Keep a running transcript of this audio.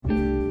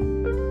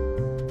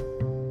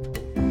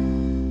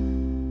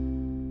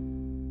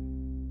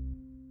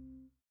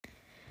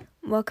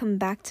Welcome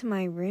back to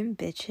my room,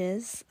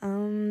 bitches.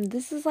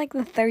 This is like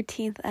the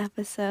 13th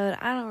episode.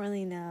 I don't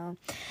really know.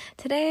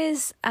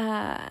 Today's,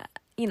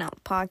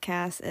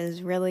 podcast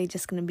is really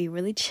just gonna be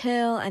really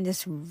chill and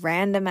just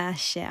random ass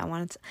shit.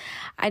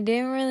 I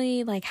didn't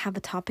really have a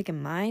topic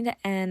in mind,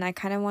 and I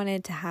kind of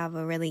wanted to have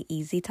a really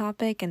easy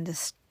topic and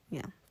just,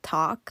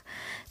 talk.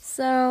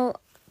 So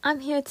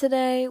I'm here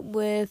today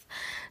with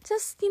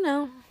just,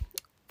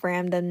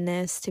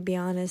 randomness. To be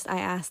honest, I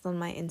asked on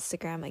my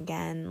Instagram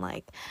again,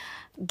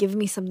 give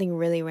me something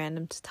really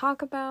random to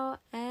talk about,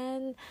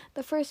 and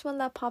the first one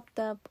that popped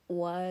up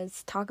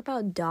was talk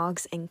about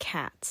dogs and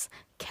cats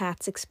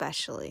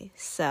especially.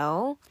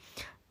 So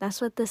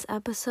that's what this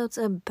episode's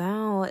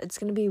about. It's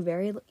gonna be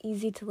very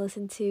easy to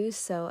listen to,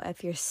 so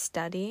if you're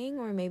studying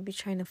or maybe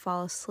trying to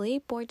fall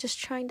asleep or just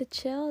trying to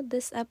chill,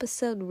 this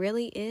episode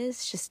really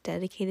is just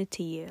dedicated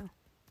to you.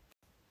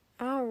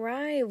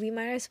 Alright, we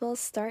might as well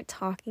start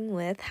talking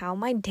with how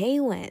my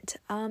day went.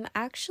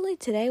 Actually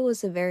today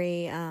was a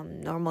very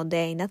normal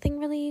day. Nothing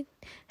really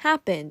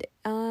happened.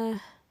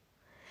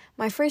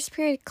 My first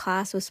period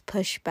class was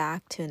pushed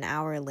back to an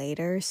hour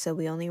later, so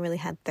we only really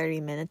had 30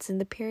 minutes in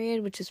the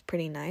period, which is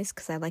pretty nice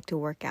because I like to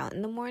work out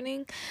in the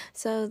morning.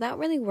 So that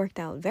really worked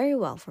out very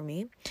well for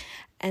me.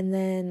 And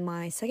then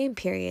my second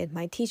period,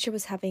 my teacher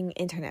was having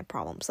internet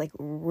problems,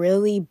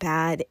 really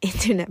bad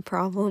internet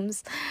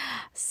problems.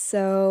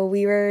 So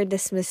we were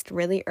dismissed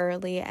really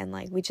early, and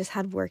we just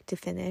had work to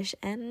finish.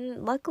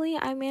 And luckily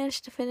I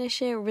managed to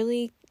finish it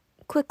really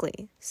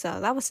quickly. So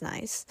that was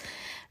nice.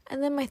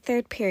 And then my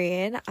third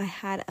period, I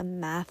had a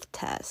math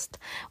test.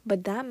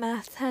 But that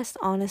math test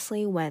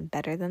honestly went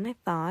better than I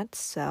thought.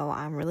 So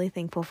I'm really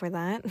thankful for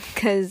that,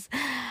 because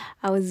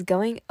I was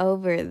going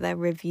over the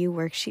review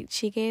worksheet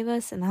she gave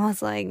us, and I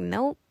was like,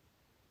 nope.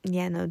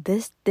 Yeah, no,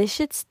 this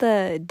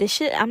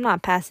shit, I'm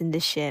not passing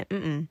this shit.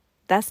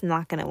 That's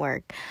not gonna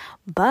work.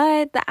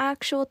 But the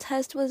actual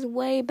test was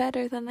way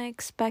better than I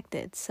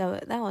expected, so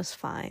that was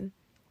fine.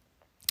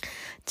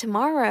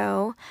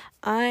 Tomorrow,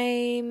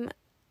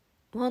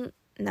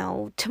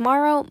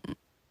 tomorrow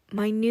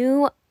my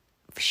new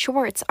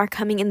shorts are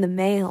coming in the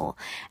mail,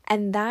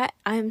 and that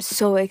I'm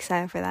so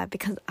excited for that,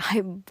 because I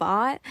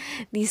bought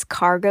these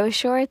cargo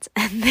shorts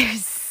and they're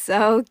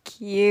so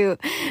cute,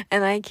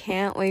 and I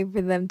can't wait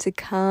for them to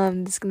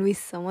come. It's gonna be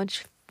so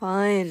much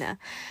fun.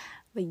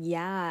 But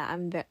yeah,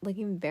 I'm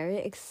looking very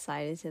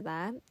excited to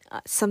that.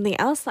 Something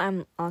else that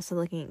I'm also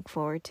looking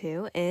forward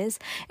to is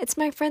it's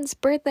my friend's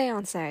birthday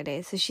on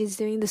Saturday. So she's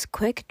doing this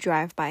quick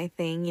drive-by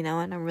thing,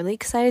 and I'm really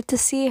excited to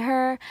see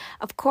her.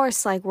 Of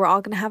course, we're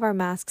all going to have our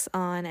masks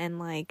on and,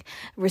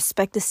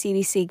 respect the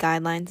CDC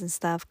guidelines and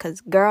stuff.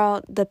 Because,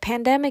 girl, the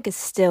pandemic is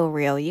still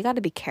real. You got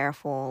to be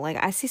careful.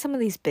 I see some of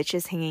these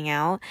bitches hanging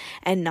out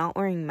and not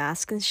wearing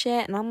masks and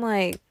shit. And I'm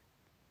like,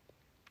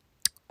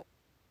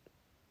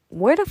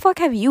 where the fuck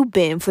have you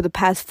been for the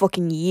past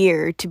fucking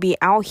year to be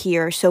out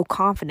here so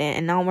confident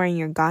and not wearing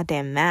your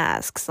goddamn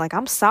masks?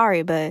 I'm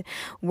sorry, but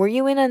were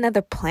you in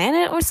another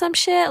planet or some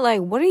shit?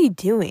 What are you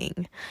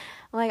doing?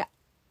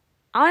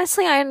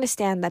 Honestly, I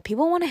understand that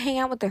people want to hang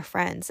out with their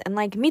friends. And,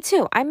 me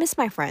too. I miss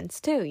my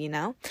friends too,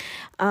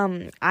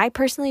 I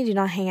personally do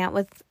not hang out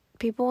with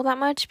people that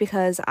much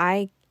because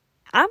I'm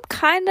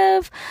kind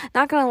of,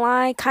 not gonna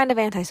lie, kind of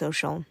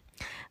antisocial.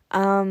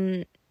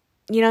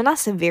 Not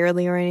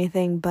severely or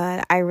anything,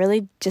 but I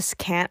really just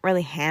can't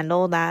really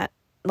handle that,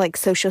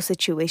 social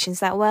situations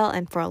that well.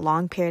 And for a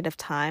long period of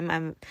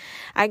time,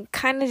 I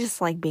kind of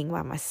just like being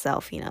by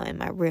myself, in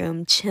my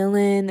room,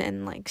 chilling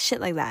and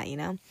shit like that,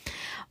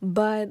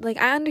 But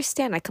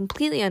I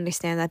completely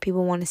understand that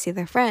people want to see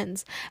their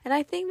friends. And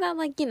I think that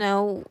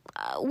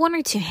one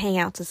or two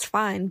hangouts is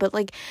fine, but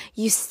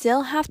you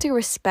still have to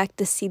respect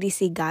the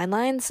CDC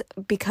guidelines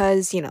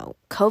because,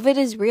 COVID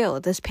is real.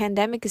 This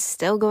pandemic is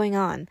still going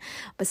on.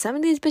 But some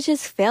of these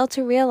bitches fail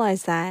to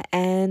realize that,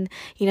 and,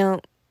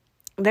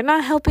 they're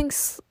not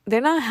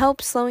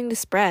help slowing the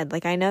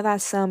spread. I know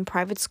that some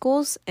private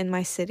schools in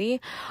my city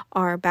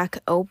are back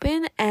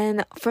open,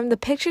 and from the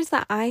pictures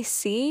that I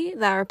see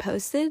that are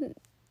posted,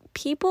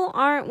 people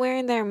aren't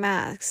wearing their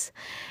masks.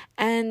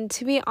 And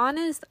to be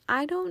honest,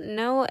 I don't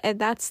know if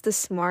that's the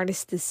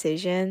smartest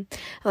decision,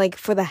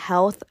 for the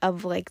health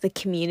of, the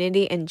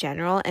community in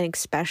general, and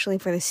especially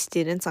for the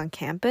students on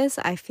campus.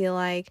 I feel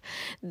like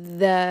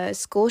the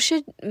school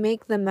should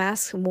make the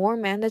masks more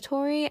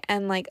mandatory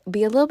and,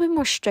 be a little bit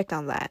more strict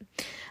on that.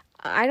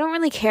 I don't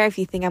really care if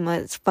you think I'm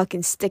a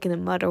fucking stick in the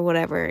mud or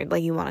whatever,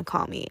 you want to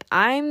call me.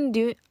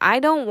 I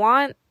don't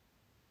want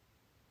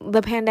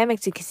the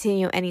pandemic to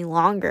continue any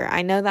longer.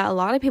 I know that a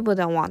lot of people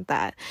don't want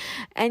that,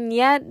 and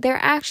yet their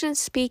actions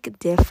speak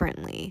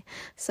differently.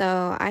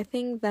 So I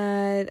think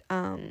that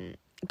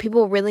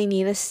people really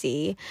need to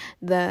see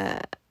the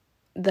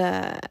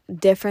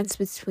difference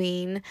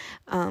between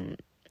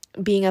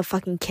being a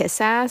fucking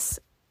kiss ass,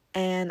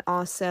 and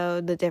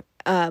also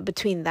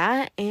between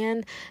that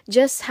and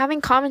just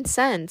having common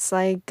sense.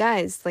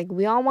 Guys,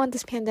 we all want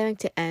this pandemic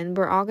to end.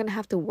 We're all gonna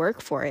have to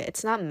work for it.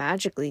 It's not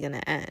magically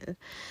gonna end.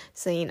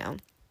 So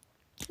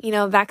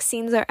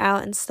vaccines are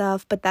out and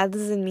stuff, but that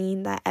doesn't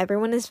mean that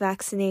everyone is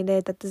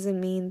vaccinated. That doesn't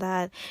mean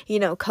that,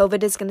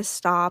 COVID is going to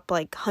stop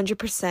like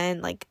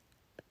 100%, like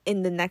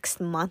in the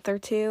next month or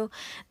two.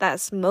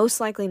 That's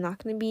most likely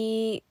not going to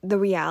be the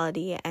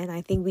reality. And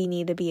I think we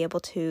need to be able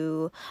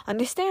to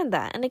understand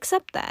that and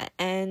accept that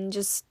and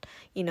just,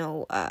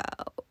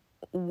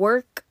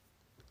 work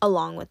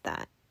along with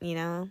that,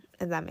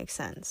 if that makes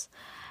sense.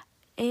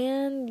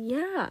 And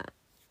yeah,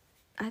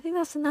 I think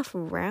that's enough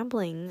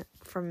rambling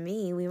from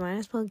me. We might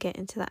as well get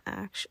into the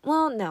action.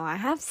 Well, no, I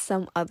have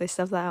some other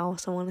stuff that I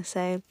also want to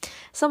say.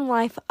 Some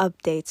life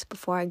updates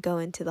before I go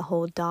into the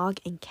whole dog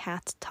and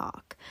cat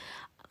talk.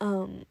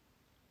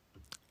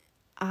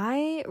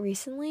 I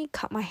recently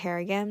cut my hair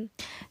again.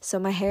 So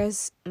my hair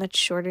is much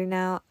shorter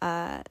now.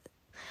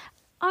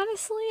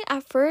 Honestly,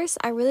 at first,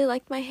 I really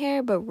liked my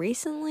hair. But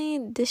recently,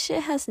 this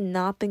shit has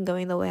not been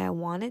going the way I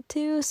want it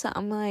to. So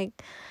I'm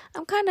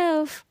kind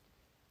of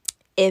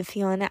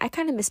iffy on it. I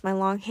kind of miss my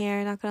long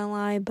hair, not gonna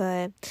lie,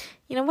 but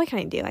what can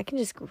I do? I can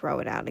just grow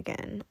it out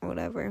again or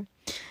whatever.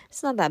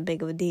 It's not that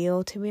big of a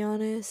deal, to be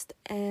honest.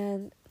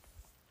 And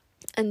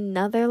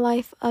another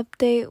life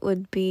update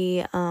would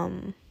be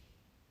I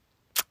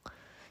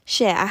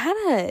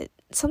had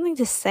something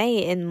to say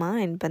in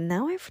mind, but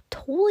now I've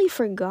totally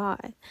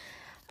forgot.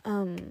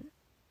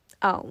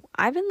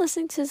 I've been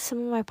listening to some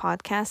of my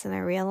podcasts, and I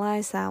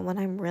realized that when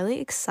I'm really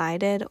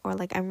excited or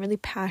like I'm really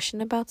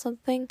passionate about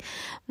something,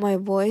 my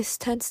voice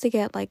tends to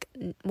get like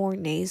more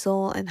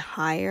nasal and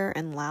higher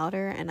and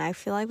louder, and I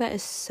feel like that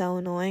is so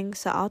annoying.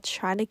 So I'll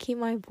try to keep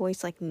my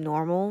voice like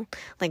normal,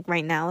 like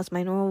right now is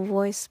my normal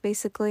voice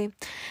basically, and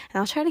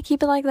I'll try to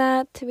keep it like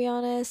that, to be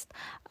honest.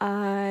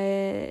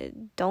 I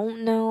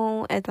don't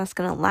know if that's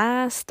gonna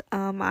last.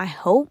 I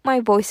hope my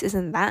voice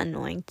isn't that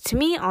annoying. To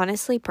me,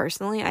 honestly,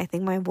 personally, I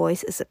think my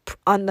voice is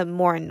on the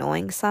more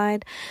annoying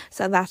side.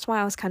 So that's why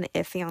I was kind of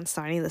iffy on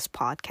starting this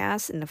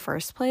podcast in the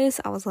first place.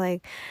 I was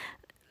like,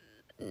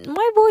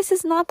 my voice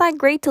is not that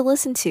great to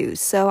listen to,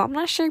 so I'm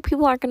not sure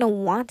people are gonna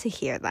want to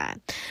hear that.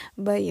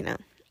 But you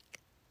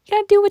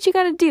gotta do what you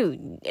gotta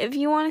do. If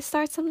you want to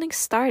start something,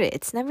 start it.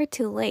 It's never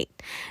too late.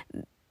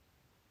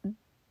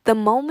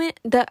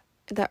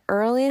 The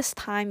earliest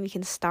time you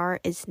can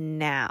start is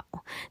now.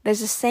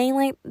 There's a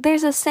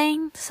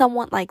saying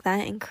somewhat like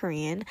that in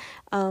Korean.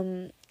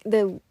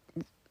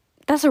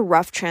 That's a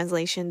rough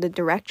translation. The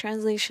direct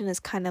translation is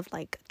kind of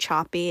like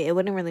choppy. It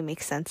wouldn't really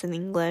make sense in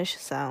English.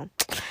 So,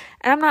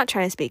 and I'm not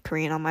trying to speak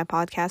Korean on my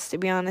podcast, to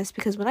be honest,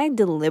 because when I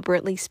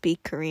deliberately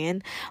speak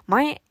Korean,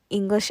 my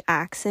English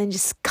accent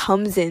just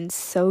comes in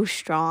so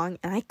strong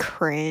and I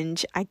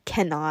cringe. I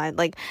cannot,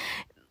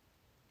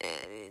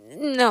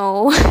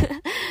 no.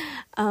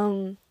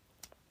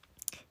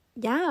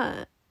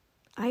 Yeah,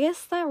 I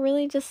guess that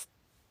really just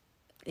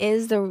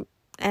is the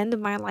end of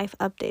my life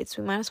updates.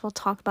 We might as well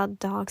talk about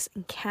dogs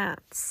and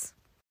cats.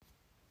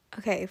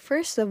 Okay,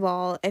 first of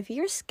all, if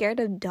you're scared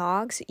of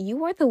dogs,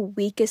 you are the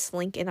weakest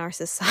link in our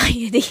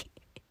society.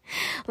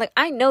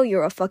 I know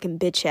you're a fucking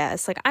bitch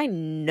ass. I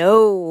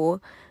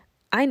know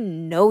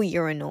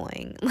you're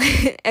annoying.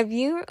 If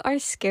you are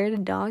scared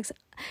of dogs,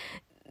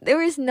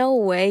 there is no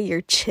way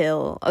you're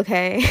chill,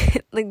 okay?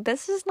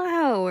 That's just not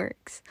how it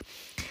works.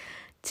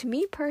 To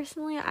me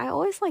personally, I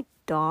always like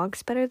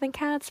dogs better than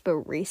cats, but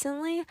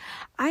recently,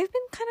 I've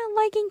been kind of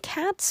liking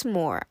cats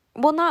more.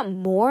 Well, not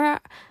more.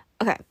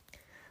 Okay,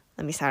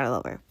 let me start all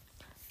over.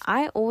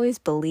 I always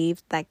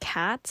believed that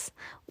cats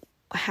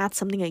had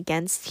something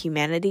against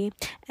humanity,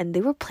 and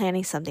they were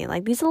planning something.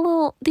 These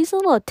little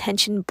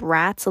attention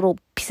brats, little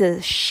pieces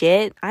of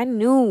shit. I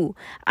knew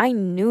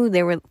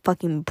they were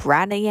fucking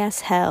bratty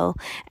as hell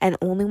and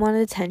only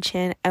wanted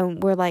attention,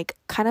 and were they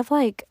kind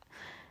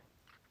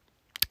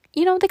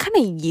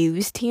of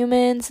used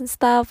humans and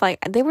stuff.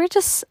 They were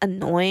just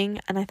annoying,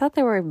 and I thought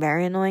they were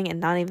very annoying and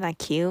not even that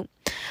cute.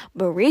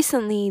 But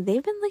recently,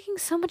 they've been looking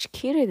so much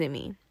cuter than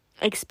me,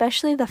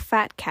 especially the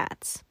fat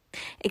cats.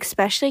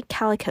 Especially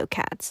calico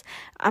cats.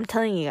 I'm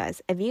telling you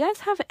guys, if you guys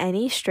have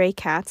any stray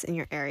cats in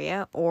your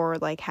area, or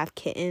have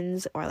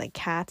kittens or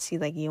cats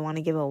you want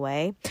to give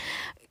away,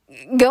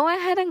 go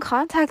ahead and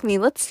contact me.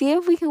 Let's see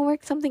if we can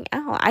work something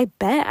out. I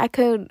bet I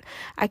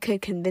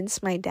could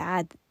convince my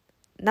dad.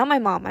 Not my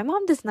mom. My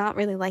mom does not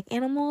really like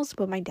animals,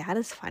 but my dad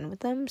is fine with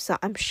them. So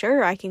I'm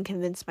sure I can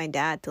convince my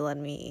dad to let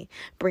me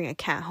bring a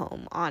cat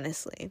home,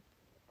 honestly.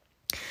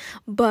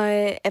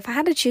 But if I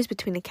had to choose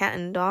between a cat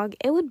and a dog,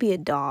 it would be a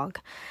dog.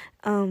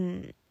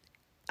 I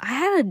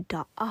had a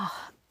dog.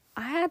 Oh,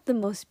 I had the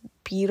most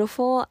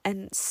beautiful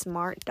and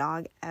smart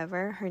dog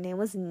ever. Her name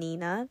was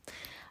Nina.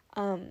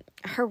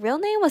 Her real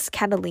name was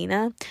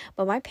Catalina,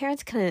 but my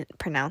parents couldn't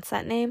pronounce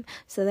that name,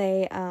 so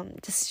they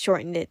just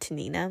shortened it to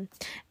Nina.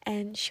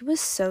 And she was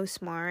so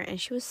smart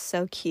and she was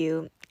so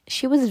cute.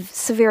 She was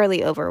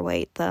severely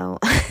overweight though.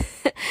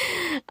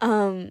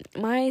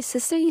 My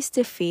sister used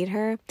to feed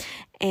her,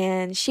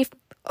 and she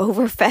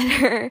overfed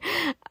her,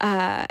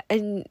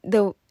 and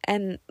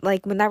and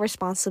like when that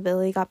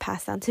responsibility got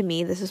passed down to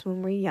me, this is when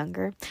we were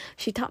younger,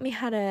 she taught me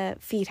how to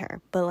feed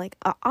her. But like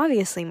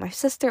obviously my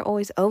sister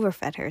always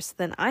overfed her, so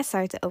then I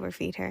started to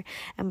overfeed her,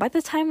 and by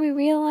the time we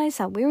realized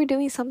that we were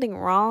doing something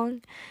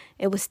wrong,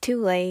 it was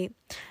too late.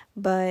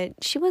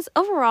 But she was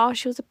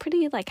a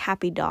pretty like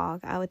happy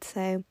dog, I would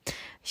say.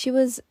 She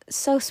was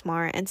so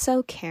smart and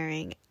so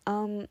caring.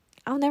 I'll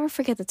never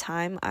forget the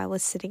time I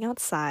was sitting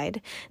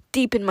outside,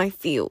 deep in my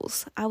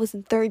feels. I was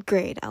in 3rd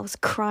grade. I was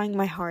crying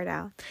my heart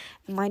out.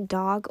 And my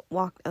dog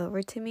walked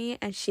over to me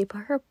and she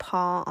put her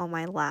paw on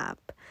my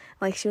lap.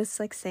 Like, she was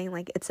like saying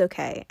like, it's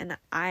okay. And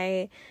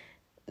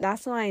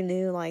that's when I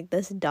knew like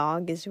this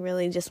dog is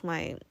really just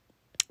my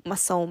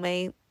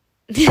soulmate.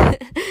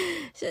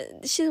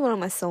 She's one of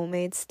my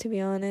soulmates, to be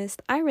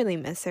honest. I really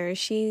miss her.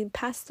 She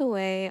passed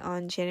away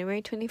on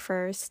January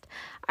 21st.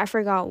 I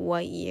forgot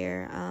what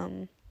year.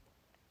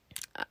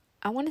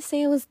 I want to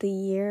say it was the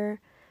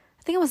year,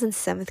 I think I was in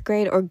 7th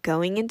grade or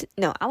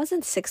I was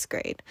in 6th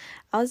grade.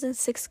 I was in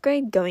 6th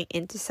grade going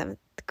into 7th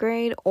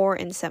grade or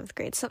in 7th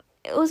grade. So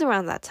it was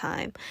around that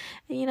time.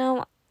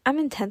 And, I'm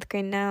in 10th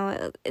grade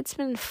now. It's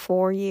been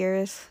 4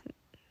 years,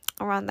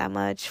 around that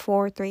much,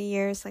 3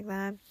 years like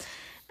that.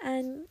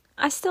 And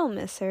I still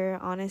miss her,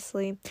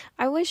 honestly.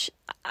 I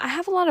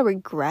have a lot of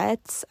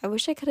regrets. I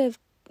wish I could have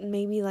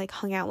maybe like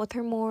hung out with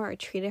her more or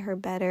treated her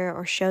better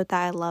or showed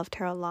that I loved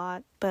her a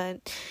lot.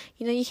 But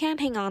you can't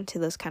hang on to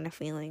those kind of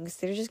feelings.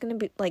 They're just gonna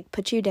be like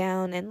put you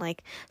down and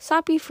like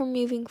stop you from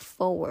moving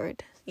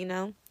forward.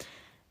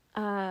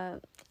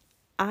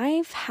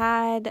 I've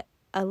had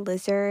a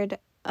lizard,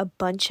 a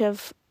bunch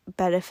of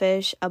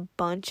bettafish, a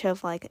bunch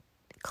of like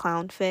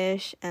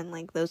clownfish and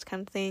like those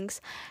kind of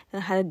things,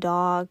 and I had a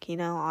dog,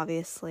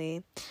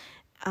 obviously.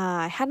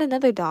 I had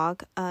another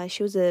dog.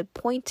 She was a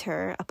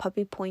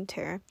puppy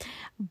pointer,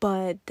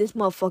 but this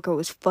motherfucker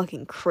was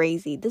fucking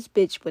crazy. This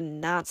bitch would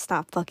not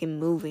stop fucking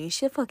moving.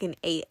 She fucking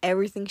ate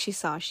everything she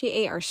saw. She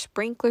ate our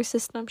sprinkler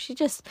system. She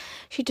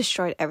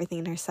destroyed everything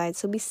in her sight.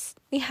 So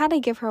we had to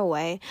give her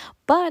away,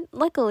 but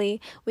luckily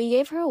we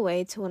gave her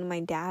away to one of my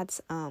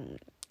dad's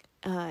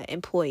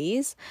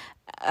employees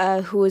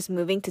who was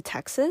moving to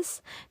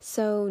Texas.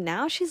 So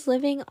now she's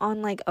living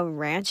on like a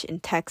ranch in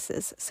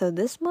Texas. So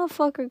this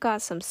motherfucker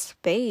got some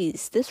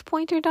space. This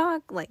pointer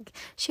dog, like,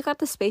 she got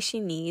the space she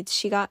needs.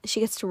 She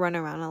gets to run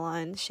around a lot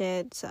and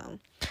shit. So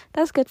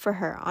that's good for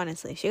her,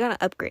 honestly. She got an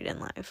upgrade in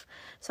life.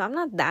 So I'm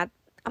not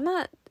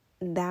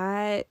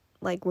that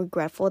like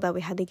regretful that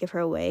we had to give her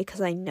away,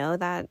 because I know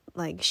that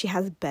like she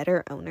has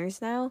better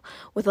owners now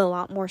with a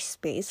lot more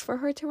space for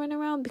her to run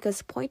around,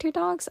 because pointer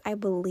dogs, I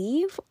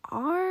believe,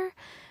 are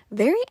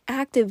very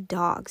active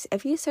dogs.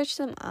 If you search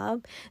them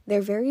up,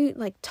 they're very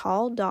like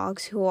tall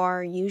dogs who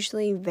are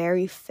usually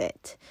very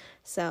fit.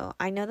 So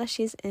I know that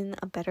she's in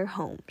a better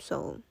home,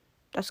 so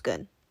that's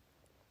good.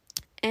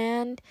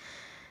 And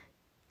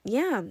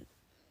yeah,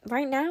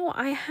 right now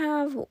I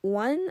have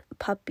one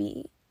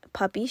puppy.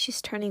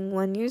 She's turning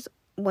 1 year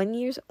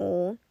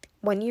old.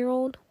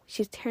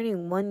 She's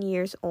turning 1 year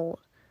old.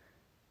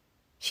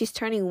 She's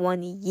turning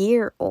 1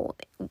 year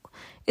old.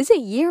 Is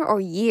it year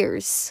or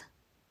years?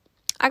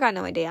 I got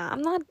no idea.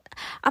 I'm not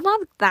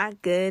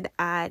that good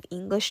at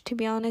English, to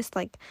be honest.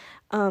 Like,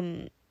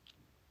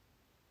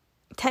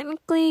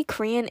 technically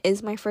Korean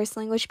is my first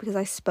language because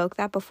I spoke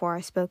that before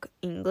I spoke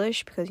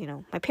English, because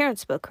my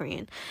parents spoke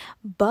Korean.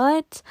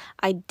 But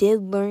I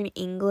did learn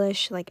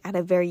English like at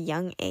a very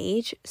young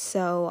age,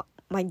 so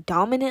my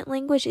dominant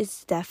language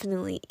is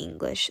definitely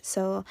English.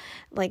 So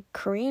like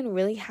Korean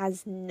really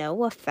has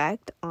no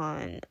effect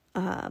on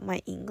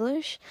my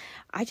English.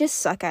 I just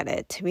suck at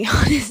it, to be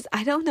honest.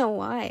 I don't know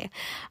why.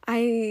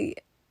 I'm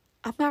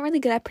not really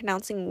good at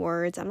pronouncing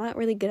words. I'm not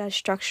really good at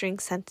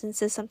structuring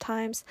sentences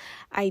sometimes.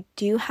 I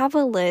do have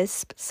a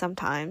lisp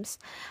sometimes.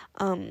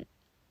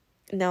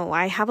 No,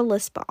 I have a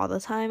lisp all the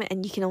time,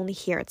 and you can only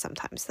hear it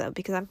sometimes though,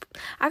 because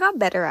I got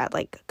better at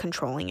like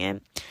controlling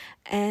it.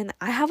 And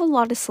I have a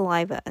lot of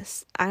saliva.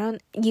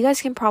 You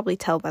guys can probably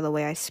tell by the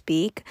way I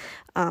speak,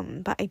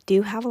 but I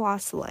do have a lot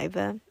of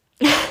saliva.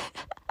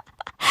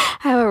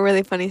 I have a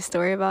really funny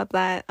story about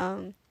that.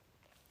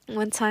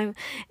 One time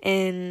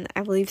in,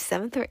 I believe,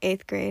 7th or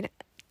 8th grade,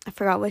 I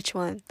forgot which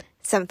one.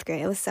 7th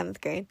grade. It was 7th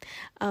grade.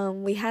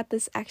 We had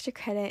this extra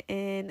credit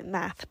in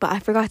math, but I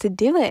forgot to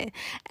do it.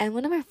 And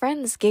one of my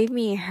friends gave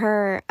me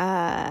her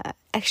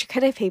extra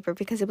credit paper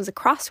because it was a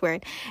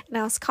crossword. And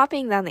I was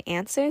copying down the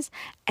answers,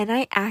 and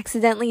I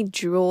accidentally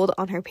drooled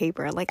on her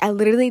paper. Like, I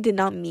literally did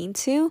not mean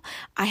to.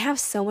 I have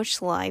so much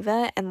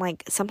saliva, and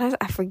like sometimes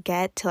I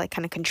forget to like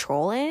kind of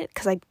control it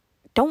because I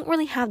don't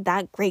really have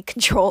that great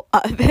control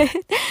of it.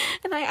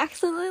 And I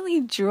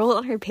accidentally drooled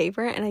on her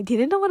paper, and I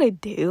didn't know what to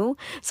do,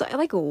 so I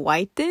like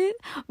wiped it,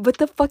 but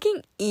the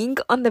fucking ink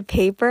on the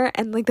paper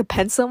and like the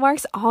pencil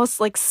marks all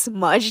like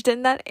smudged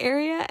in that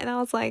area, and I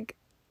was like,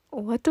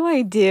 what do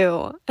I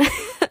do?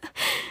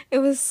 It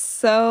was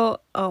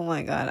so, oh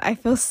my god, I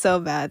feel so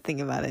bad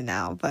thinking about it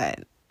now,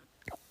 but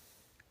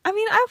I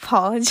mean, I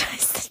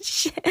apologized and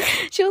shit.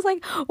 She was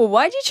like,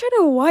 why'd you try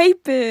to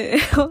wipe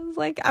it? I was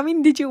like, I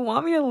mean, did you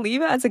want me to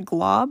leave it as a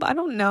glob? I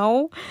don't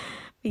know.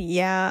 But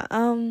yeah,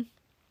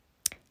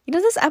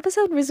 this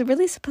episode was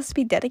really supposed to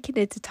be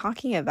dedicated to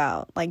talking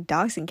about, like,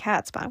 dogs and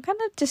cats, but I'm kind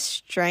of just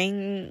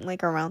straying,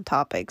 like, around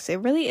topics.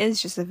 It really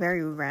is just a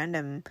very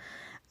random,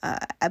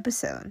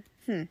 episode.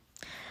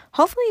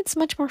 Hopefully it's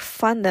much more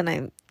fun than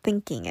I'm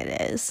thinking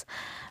it is.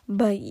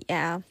 But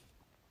yeah,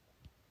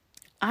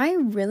 I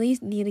really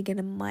need to get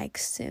a mic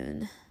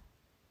soon.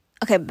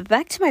 Okay, but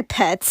back to my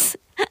pets.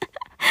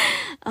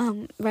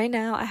 Right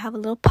now I have a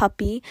little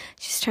puppy.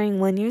 She's turning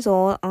 1 year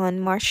old on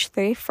March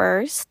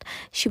 31st.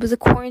 She was a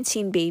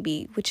quarantine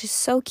baby, which is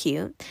so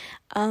cute.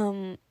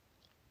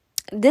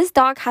 This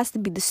dog has to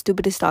be the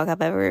stupidest dog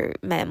I've ever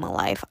met in my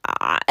life.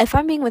 If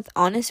I'm being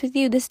honest with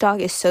you, this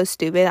dog is so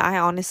stupid. I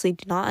honestly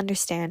do not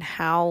understand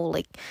how,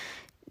 like,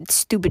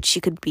 stupid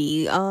she could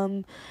be.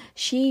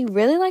 She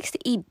really likes to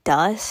eat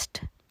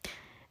dust.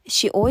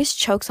 She always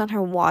chokes on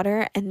her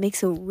water and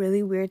makes a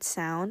really weird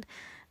sound.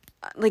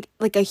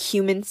 Like a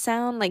human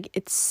sound. Like,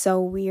 it's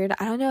so weird.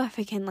 I don't know if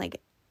I can,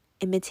 like,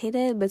 imitate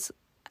it, but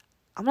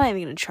I'm not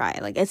even gonna try.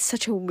 Like, it's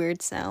such a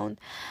weird sound.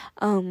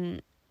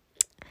 And,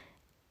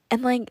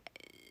 like,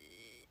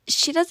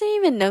 she doesn't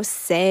even know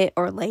sit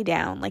or lay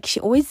down. Like,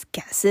 she always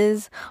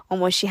guesses on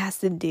what she has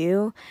to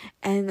do.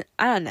 And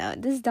I don't know.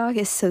 This dog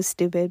is so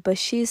stupid, but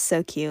she's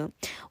so cute.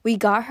 We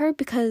got her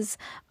because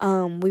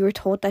we were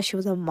told that she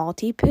was a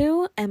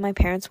Maltipoo, and my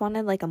parents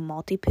wanted, like, a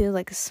Maltipoo,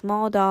 like a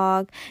small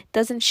dog,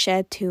 doesn't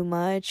shed too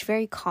much,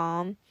 very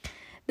calm.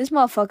 This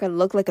motherfucker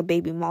looked like a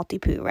baby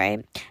Maltipoo,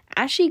 right?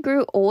 As she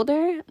grew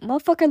older,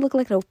 motherfucker looked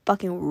like a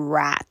fucking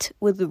rat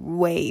with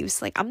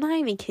waves. Like, I'm not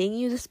even kidding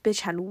you. This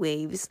bitch had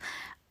waves.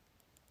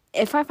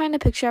 If I find a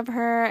picture of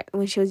her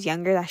when she was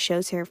younger that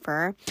shows her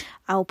fur,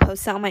 I will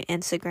post it on my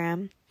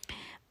Instagram.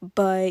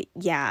 But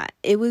yeah,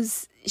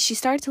 she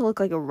started to look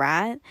like a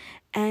rat,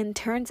 and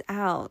turns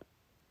out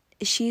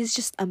she's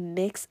just a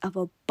mix of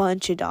a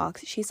bunch of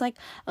dogs. She's like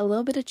a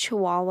little bit of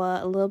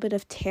Chihuahua, a little bit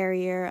of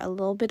Terrier, a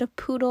little bit of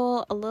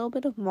Poodle, a little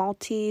bit of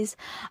Maltese,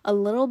 a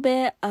little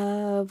bit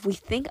of, we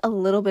think, a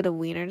little bit of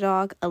Wiener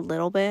Dog, a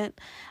little bit,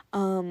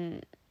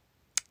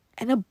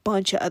 and a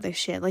bunch of other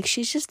shit. Like,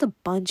 she's just a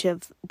bunch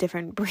of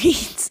different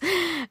breeds.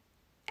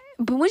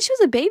 But when she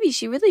was a baby,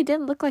 she really did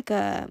look like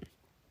a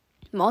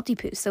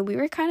Maltipoo. So we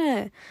were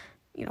kind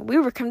of, we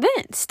were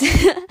convinced.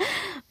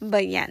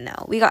 But yeah,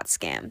 no, we got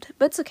scammed.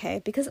 But it's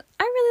okay, because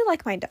I really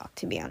like my dog,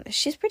 to be honest.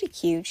 She's pretty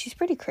cute. She's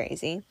pretty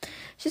crazy.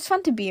 She's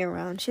fun to be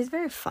around. She's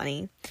very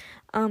funny.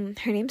 Her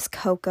name's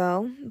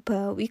Coco,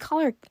 but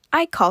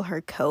I call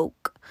her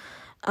Coke.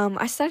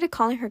 I started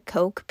calling her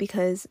Coke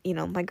because,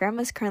 my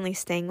grandma's currently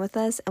staying with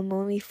us, and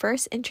when we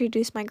first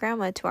introduced my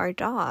grandma to our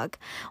dog,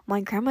 my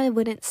grandma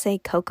wouldn't say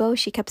Coco,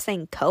 she kept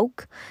saying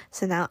Coke,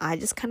 so now I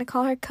just kind of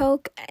call her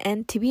Coke.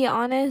 And to be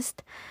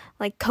honest,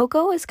 like,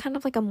 Coco is kind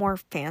of like a more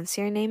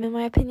fancier name in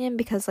my opinion,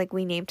 because, like,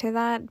 we named her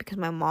that because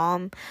my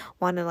mom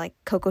wanted, like,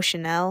 Coco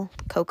Chanel,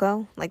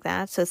 Coco, like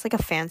that, so it's like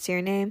a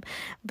fancier name,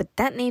 but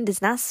that name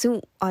does not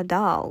suit our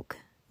dog.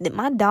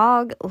 My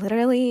dog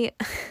literally...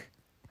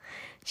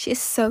 She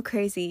is so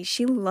crazy.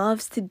 She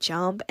loves to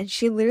jump, and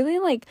she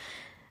literally,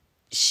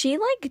 she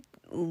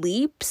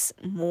leaps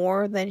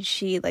more than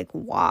she,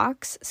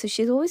 walks. So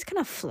she's always kind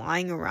of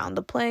flying around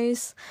the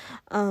place.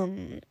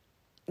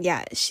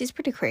 Yeah, she's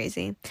pretty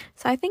crazy.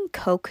 So I think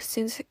Coke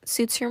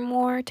suits her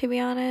more, to be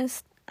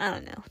honest. I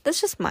don't know.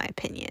 That's just my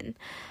opinion.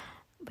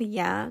 But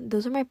yeah,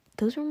 those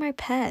were my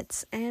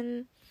pets.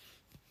 And,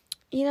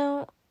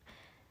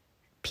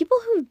 people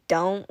who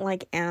don't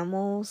like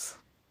animals,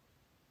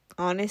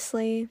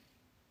 honestly...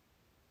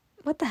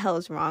 what the hell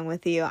is wrong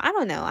with you? I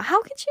don't know.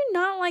 How could you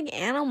not like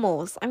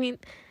animals? I mean,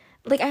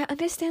 I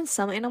understand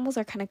some animals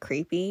are kind of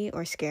creepy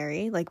or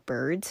scary, like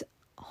birds.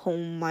 Oh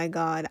my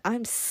god,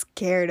 I'm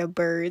scared of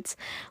birds.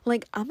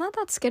 I'm not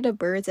that scared of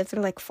birds if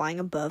they're, flying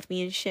above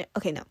me and shit.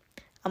 Okay, no.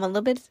 I'm a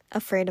little bit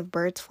afraid of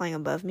birds flying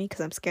above me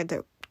because I'm scared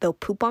they'll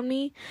poop on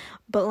me.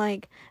 But,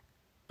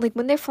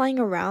 when they're flying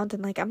around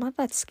and, I'm not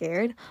that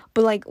scared.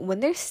 But, when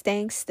they're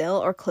staying still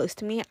or close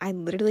to me, I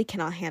literally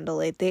cannot handle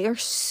it. They are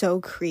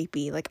so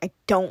creepy. I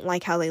don't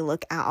like how they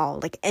look at all.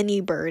 Any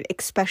bird,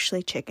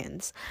 especially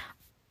chickens.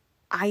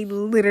 I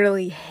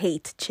literally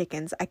hate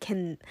chickens.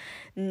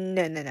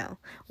 No.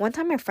 One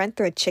time my friend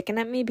threw a chicken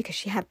at me because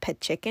she had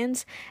pet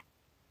chickens.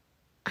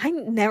 I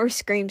never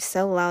screamed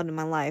so loud in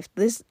my life.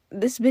 This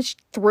bitch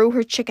threw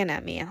her chicken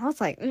at me. And I was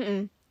like,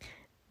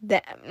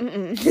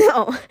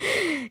 no,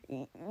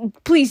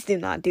 please do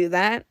not do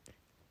that.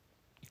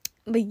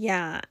 But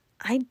yeah,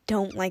 I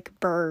don't like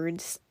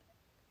birds.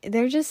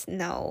 They're just,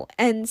 no.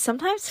 And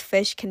sometimes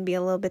fish can be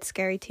a little bit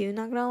scary too,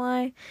 not gonna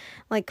lie.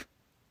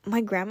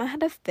 My grandma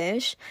had a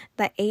fish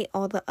that ate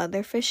all the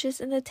other fishes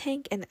in the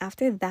tank, and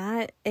after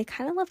that, it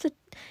kind of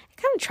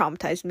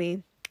traumatized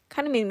me.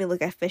 Kind of made me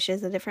look at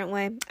fishes a different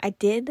way.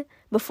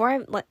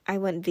 Before I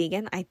went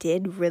vegan, I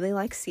did really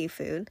like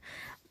seafood,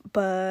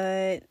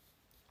 but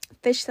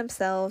fish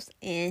themselves,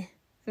 I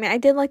mean, I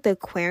did like the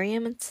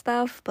aquarium and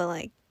stuff,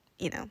 but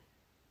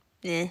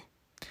eh.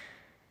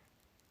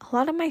 A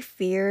lot of my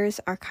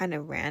fears are kind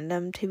of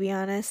random, to be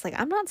honest. Like,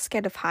 I'm not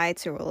scared of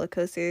heights or roller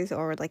coasters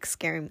or, like,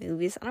 scary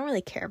movies. I don't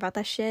really care about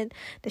that shit.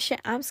 The shit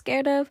I'm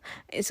scared of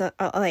is,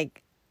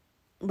 like,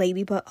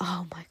 ladybug.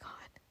 Oh, my God.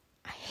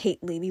 I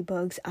hate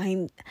ladybugs.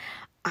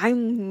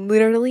 I'm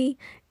literally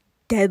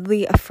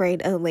deadly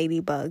afraid of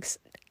ladybugs.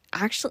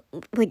 Actually,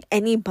 like,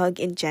 any bug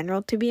in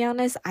general, to be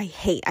honest, I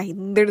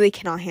literally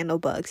cannot handle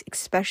bugs,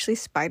 especially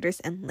spiders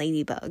and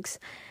ladybugs.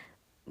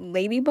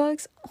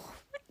 Ladybugs? Oh,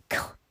 my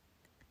God.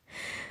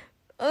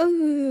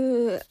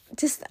 Oh,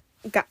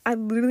 I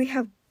literally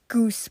have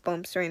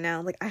goosebumps right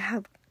now. Like, I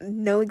have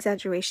no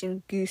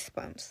exaggeration,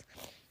 goosebumps.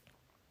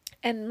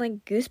 And,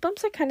 like,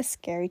 goosebumps are kind of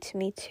scary to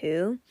me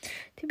too,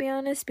 to be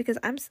honest, because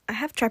I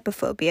have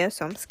trypophobia,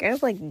 so I'm scared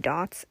of, like,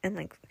 dots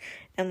and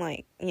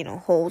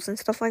holes and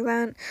stuff like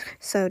that.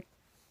 So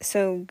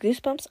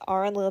goosebumps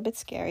are a little bit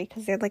scary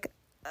because they're like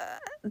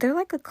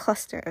a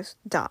cluster of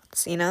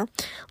dots,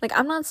 Like,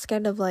 I'm not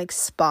scared of, like,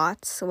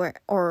 spots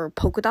or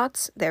polka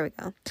dots. There we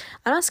go.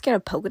 I'm not scared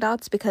of polka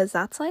dots because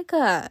that's, like,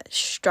 a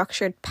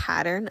structured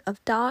pattern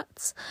of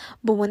dots.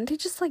 But when they're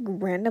just, like,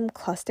 random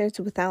clusters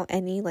without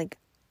any, like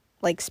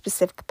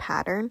specific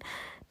pattern,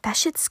 that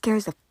shit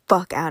scares the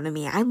fuck out of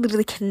me. I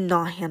literally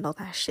cannot handle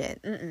that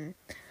shit. But,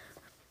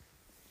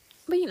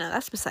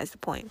 that's besides the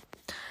point.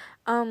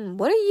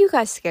 What are you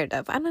guys scared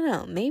of? I don't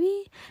know.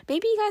 Maybe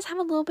you guys have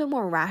a little bit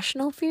more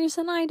rational fears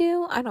than I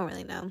do. I don't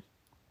really know.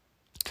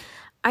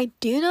 I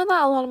do know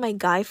that a lot of my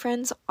guy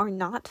friends are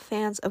not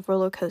fans of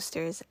roller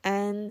coasters,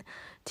 and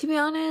to be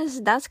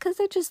honest, that's because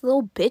they're just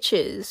little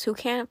bitches who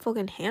can't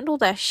fucking handle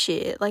that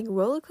shit. Like,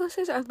 roller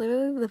coasters are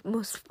literally the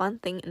most fun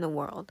thing in the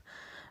world.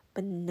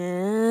 But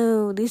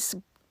no, these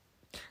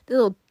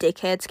little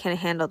dickheads can't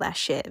handle that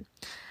shit.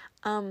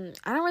 I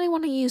don't really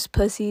want to use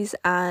pussies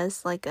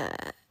as, like,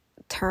 a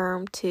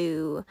term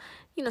to,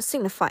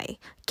 signify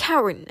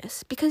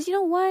cowardness, because you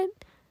know what?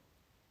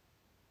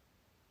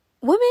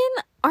 Women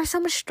are so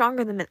much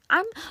stronger than men.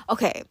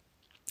 Okay.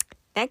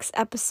 Next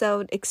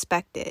episode,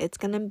 expect it. It's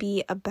gonna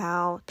be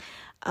about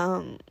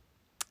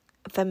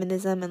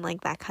feminism and,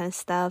 like, that kind of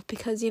stuff,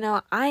 because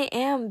I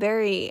am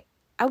very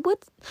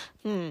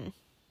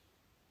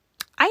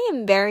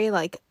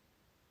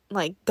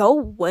go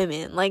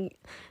women, like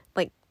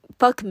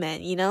fuck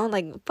men,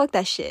 like, fuck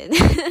that shit.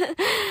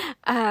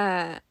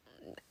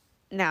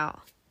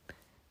 Now,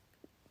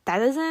 that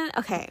doesn't,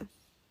 okay,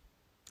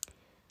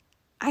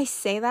 I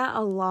say that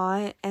a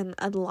lot, and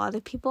a lot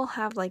of people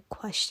have, like,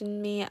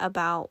 questioned me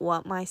about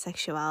what my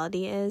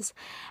sexuality is,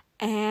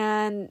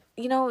 and,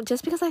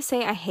 just because I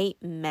say I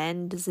hate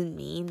men doesn't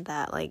mean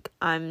that, like,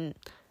 I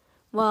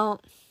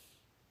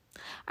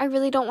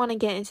really don't want to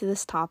get into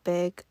this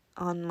topic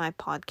on my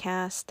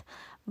podcast,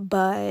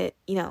 but,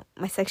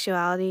 my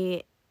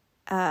sexuality,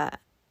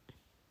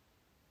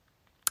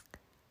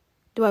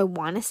 do I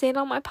want to say it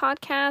on my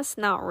podcast?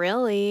 Not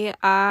really.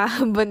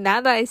 But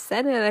now that I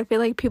said it, I feel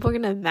like people are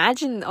going to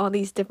imagine all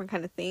these different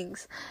kind of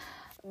things.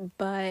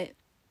 But,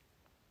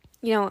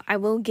 I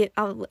will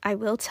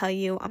tell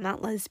you, I'm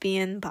not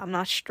lesbian, but I'm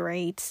not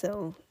straight.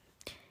 So,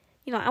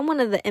 I'm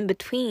one of the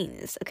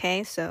in-betweens,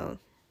 okay? So,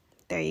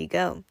 there you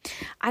go.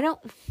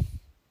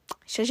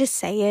 Should I just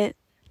say it?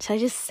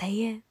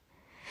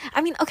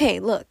 I mean,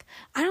 okay, look,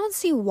 I don't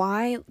see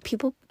why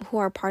people who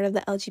are part of the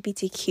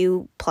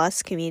LGBTQ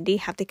plus community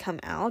have to come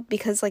out,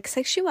 because, like,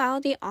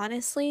 sexuality,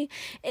 honestly,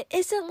 it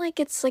isn't like,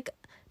 it's like,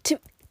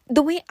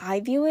 the way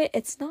I view it,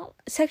 it's not,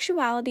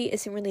 sexuality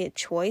isn't really a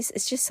choice.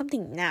 It's just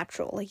something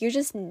natural. Like, you're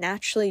just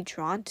naturally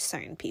drawn to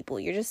certain people.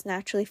 You just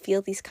naturally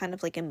feel these kind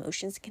of, like,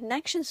 emotions and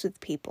connections with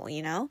people,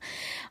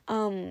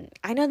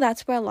 I know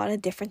that's where a lot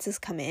of differences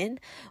come in,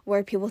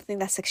 where people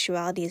think that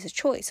sexuality is a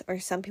choice, or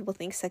some people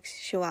think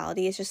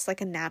sexuality is just,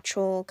 like, a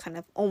natural kind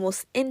of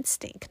almost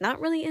instinct.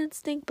 Not really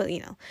instinct, but,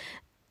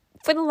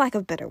 for the lack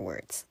of better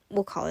words,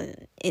 we'll call it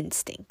an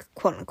instinct,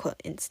 quote unquote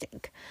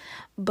instinct.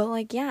 But,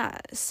 like, yeah,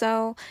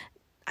 so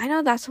I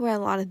know that's where a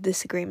lot of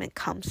disagreement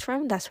comes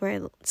from. That's where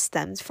it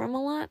stems from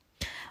a lot.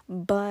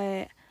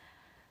 But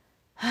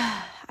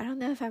I don't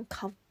know if I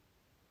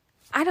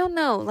don't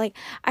know. Like,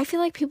 I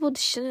feel like people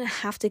shouldn't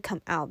have to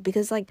come out,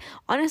 because, like,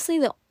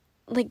 honestly,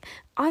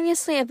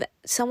 obviously, if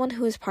someone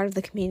who is part of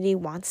the community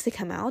wants to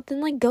come out, then,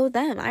 like, go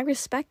them. I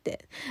respect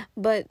it.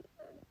 But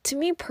to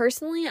me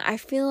personally, I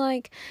feel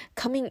like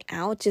coming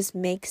out just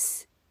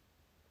makes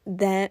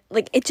that,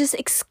 like, it just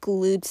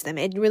excludes them.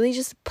 It really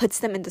just puts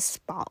them in the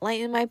spotlight,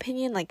 in my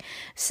opinion. Like,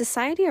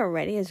 society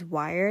already is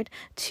wired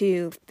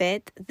to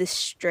fit the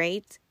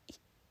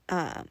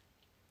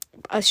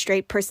a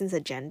straight person's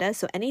agenda,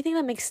 so anything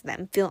that makes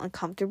them feel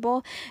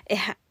uncomfortable, it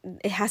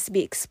has to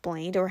be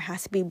explained, or it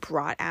has to be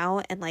brought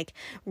out and, like,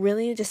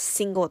 really just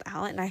singled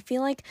out. And I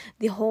feel like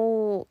the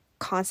whole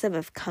concept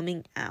of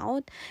coming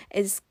out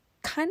is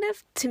kind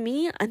of, to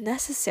me,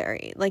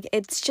 unnecessary. Like,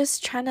 it's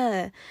just trying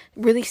to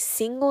really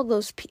single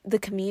the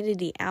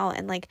community out,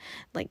 and like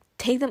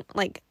take them,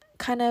 like,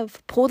 kind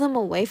of pull them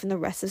away from the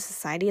rest of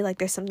society, like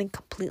there's something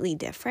completely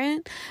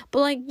different. But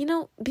like,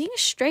 being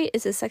straight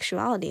is a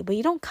sexuality, but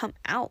you don't come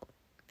out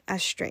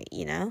as straight,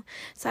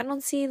 so I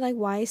don't see like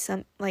why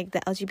some like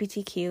the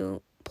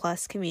LGBTQ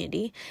plus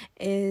community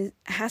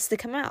has to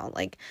come out.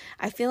 Like,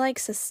 I feel like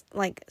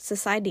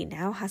society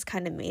now has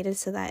kind of made it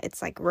so that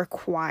it's like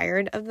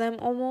required of them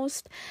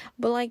almost.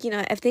 But like,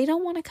 if they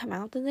don't want to come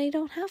out, then they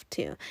don't have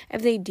to.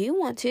 If they do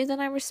want to, then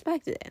I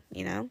respect it.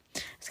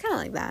 It's kind of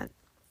like that.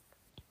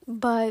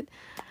 But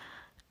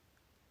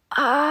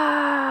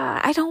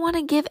I don't want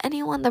to give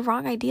anyone the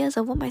wrong ideas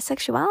of what my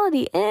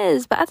sexuality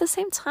is, but at the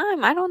same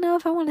time, I don't know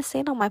if I want to say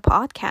it on my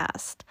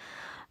podcast,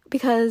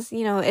 because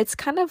it's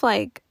kind of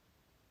like,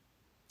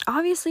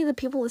 obviously the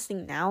people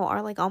listening now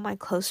are like all my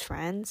close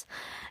friends,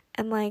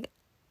 and like,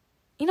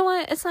 you know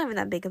what, it's not even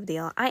that big of a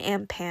deal. I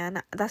am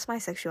pan. That's my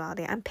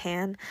sexuality. I'm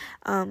pan.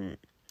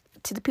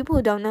 To the people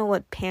who don't know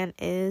what pan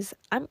is,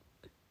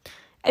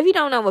 if you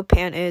don't know what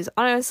pan is,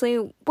 honestly,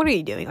 what are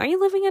you doing? Are you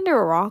living under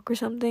a rock or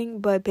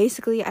something? But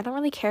basically, I don't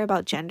really care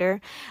about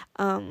gender.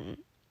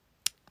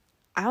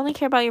 I only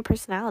care about your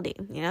personality.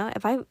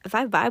 If I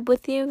vibe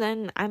with you,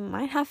 then I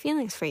might have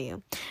feelings for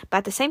you. But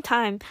at the same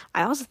time,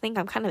 I also think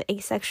I'm kind of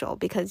asexual,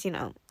 because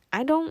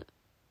I don't,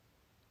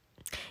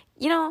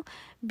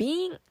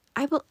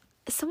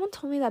 someone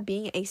told me that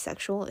being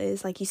asexual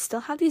is like you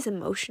still have these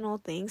emotional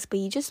things, but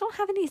you just don't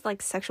have any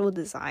like sexual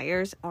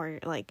desires or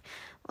like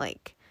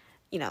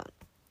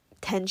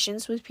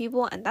tensions with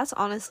people. And that's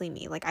honestly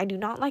me. Like, I do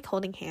not like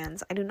holding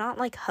hands. I do not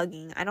like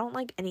hugging. I don't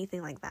like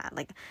anything like that.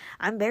 Like,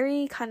 I'm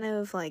very kind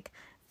of like,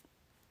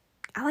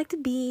 I like to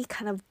be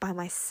kind of by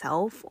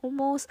myself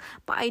almost,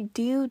 but I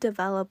do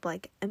develop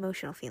like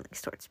emotional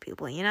feelings towards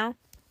people,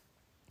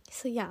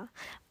 so yeah,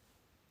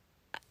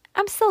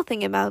 I'm still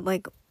thinking about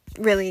like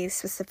really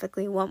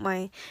specifically what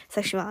my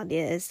sexuality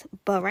is,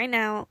 but right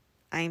now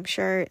I'm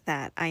sure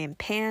that I am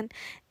pan.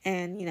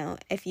 And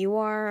if you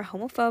are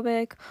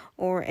homophobic,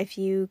 or if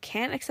you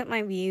can't accept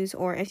my views,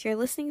 or if you're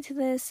listening to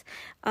this,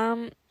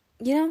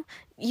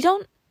 you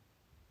don't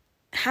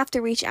have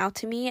to reach out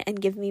to me and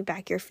give me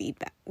back your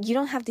feedback. You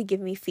don't have to give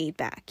me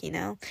feedback,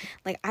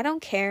 like, I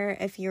don't care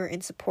if you're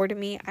in support of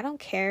me. I don't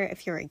care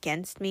if you're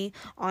against me.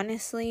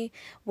 Honestly,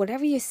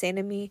 whatever you say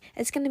to me,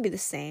 it's going to be the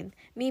same.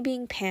 Me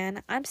being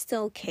pan, I'm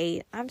still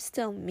Kate. I'm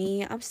still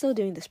me. I'm still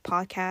doing this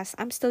podcast.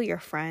 I'm still your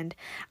friend.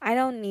 I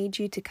don't need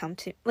you to come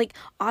to, like,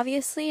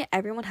 obviously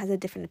everyone has a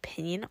different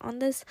opinion on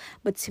this,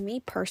 but to me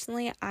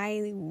personally,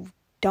 I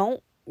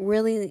don't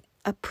really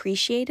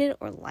appreciate it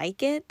or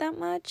like it that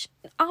much.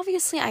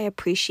 Obviously, I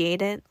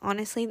appreciate it.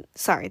 Honestly,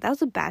 sorry, that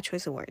was a bad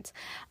choice of words.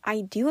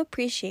 I do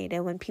appreciate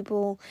it when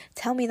people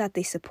tell me that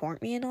they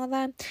support me and all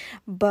that.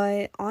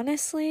 But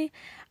honestly,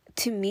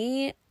 to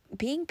me,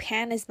 being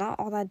pan is not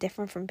all that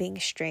different from being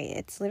straight.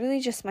 It's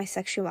literally just my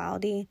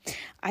sexuality.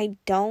 I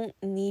don't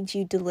need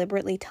you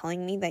deliberately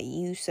telling me that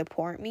you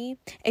support me.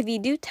 If you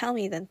do tell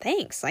me, then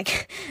thanks.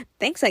 Like,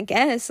 thanks, I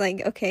guess.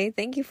 Like, okay,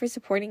 thank you for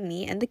supporting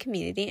me and the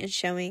community and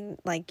showing,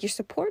 like, your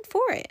support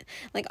for it.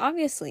 Like,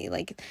 obviously,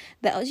 like,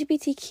 the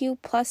LGBTQ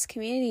plus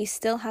community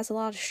still has a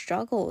lot of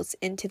struggles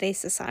in today's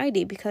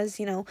society, because,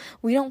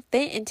 we don't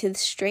fit into the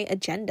straight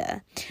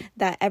agenda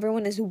that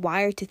everyone is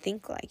wired to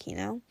think like,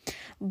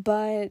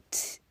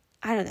 But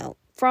I don't know,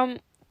 from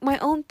my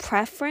own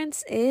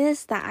preference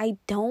is that I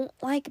don't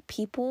like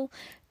people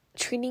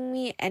treating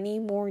me any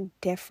more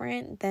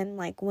different than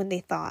like when they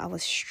thought I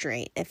was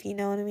straight, if you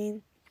know what I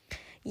mean.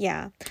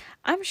 Yeah,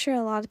 I'm sure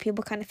a lot of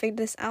people kind of figured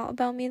this out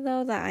about me,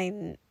 though, that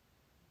I'm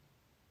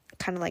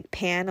kind of like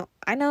pan.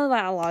 I know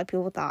that a lot of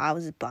people thought I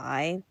was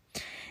bi,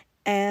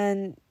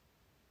 and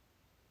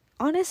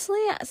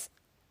honestly, at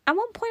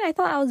one point I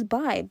thought I was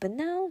bi, but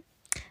now,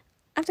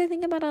 after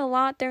thinking about it a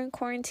lot during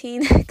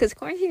quarantine, because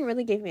quarantine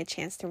really gave me a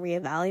chance to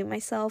reevaluate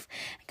myself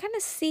and kind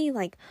of see,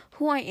 like,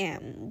 who I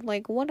am,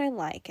 like, what I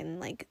like, and,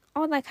 like,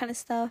 all that kind of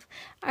stuff,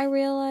 I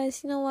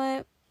realized, you know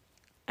what,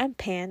 I'm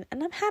pan,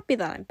 and I'm happy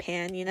that I'm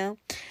pan,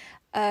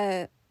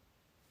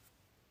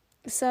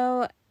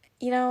 so,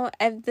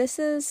 if this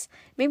is,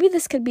 maybe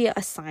this could be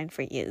a sign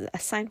for you, a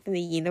sign from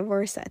the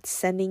universe that's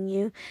sending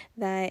you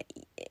that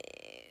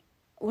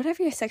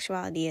whatever your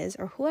sexuality is,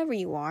 or whoever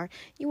you are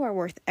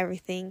worth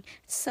everything,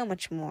 so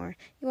much more.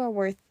 You are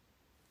worth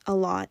a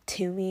lot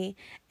to me.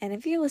 And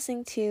if you're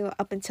listening to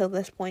up until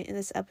this point in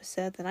this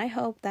episode, then I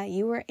hope that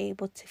you were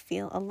able to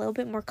feel a little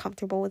bit more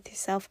comfortable with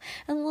yourself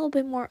and a little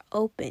bit more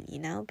open,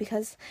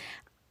 because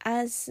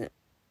as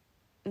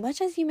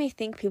much as you may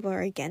think people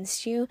are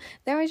against you,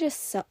 there are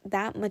just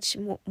that much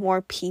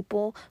more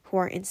people who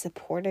are in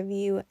support of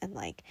you and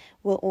like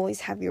will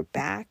always have your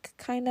back,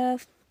 kind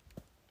of.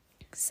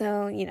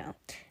 So,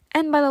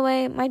 and by the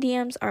way, my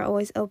DMs are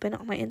always open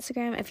on my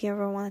Instagram. If you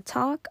ever want to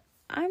talk,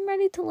 I'm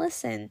ready to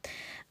listen.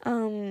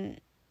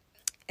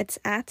 It's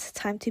at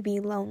Time to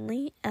Be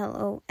Lonely,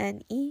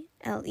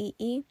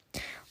 LONELEE.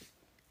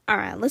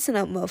 Alright, listen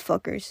up,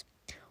 motherfuckers.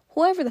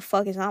 Whoever the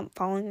fuck is not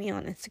following me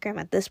on Instagram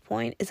at this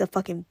point is a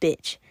fucking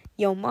bitch.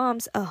 Yo,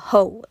 mom's a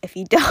hoe if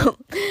you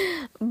don't.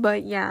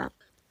 But yeah.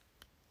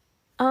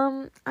 I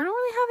don't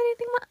really have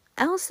anything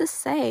else to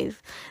say.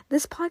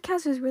 This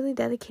podcast was really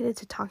dedicated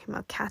to talking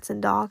about cats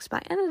and dogs,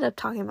 but I ended up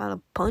talking about a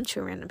bunch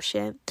of random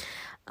shit.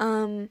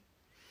 I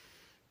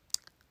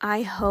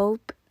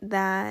hope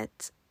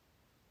that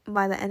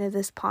by the end of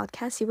this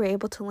podcast, you were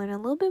able to learn a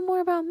little bit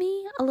more about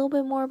me, a little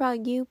bit more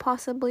about you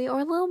possibly, or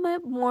a little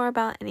bit more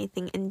about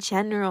anything in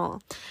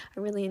general. I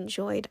really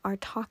enjoyed our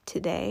talk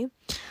today.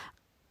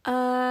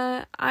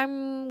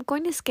 I'm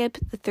going to skip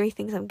the 3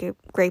 things I'm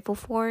grateful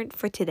for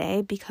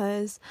today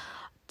because,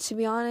 to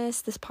be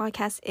honest, this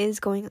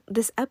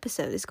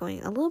episode is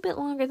going a little bit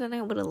longer than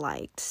I would have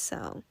liked.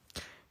 So,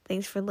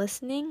 thanks for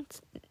listening.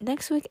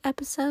 Next week's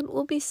episode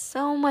will be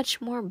so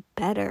much more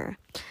better.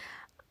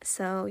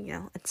 So,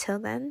 until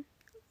then,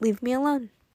 leave me alone.